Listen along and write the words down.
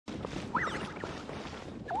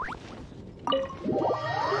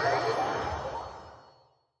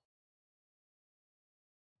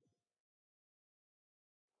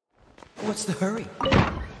what's the hurry?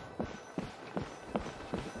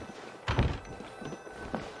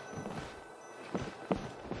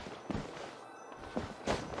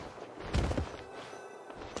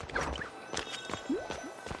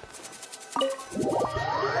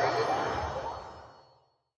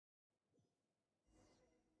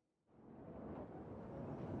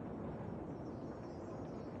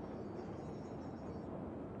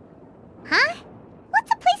 Huh? What's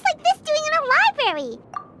a place like this doing in a library?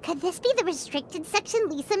 Could this be the restricted section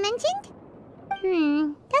Lisa mentioned?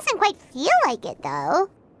 Doesn't quite feel like it, though.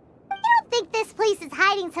 You don't think this place is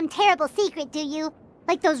hiding some terrible secret, do you?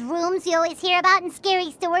 Like those rooms you always hear about in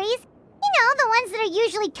scary stories? You know, the ones that are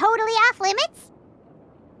usually totally off limits?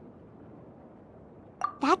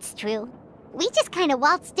 That's true. We just kind of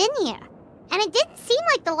waltzed in here. And it didn't seem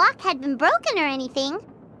like the lock had been broken or anything.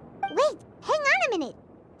 Wait, hang on a minute.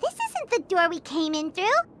 This isn't the door we came in through.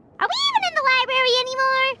 Are we even in the library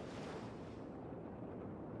anymore?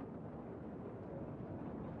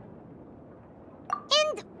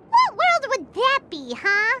 And what world would that be,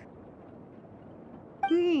 huh?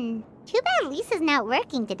 Too bad Lisa's not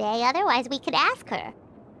working today, otherwise we could ask her.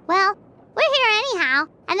 Well, we're here anyhow,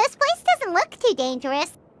 and this place doesn't look too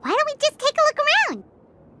dangerous. Why don't we just take a look around?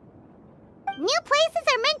 New places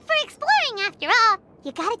are meant for exploring, after all.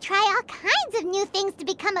 You gotta try all kinds of new things to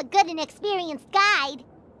become a good and experienced guide.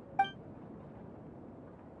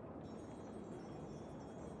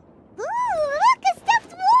 Ooh, look, a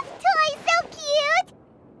stuffed wolf toy! So cute!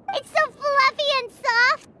 It's so fluffy and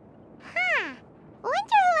soft. Huh.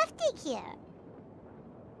 Wonder who left it here.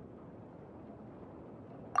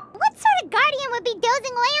 What sort of guardian would be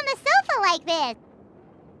dozing away on the sofa like this?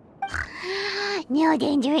 No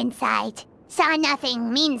danger in sight. Saw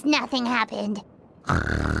nothing means nothing happened. We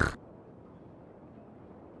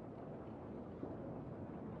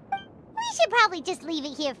should probably just leave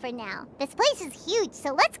it here for now. This place is huge,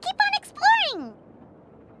 so let's keep on exploring!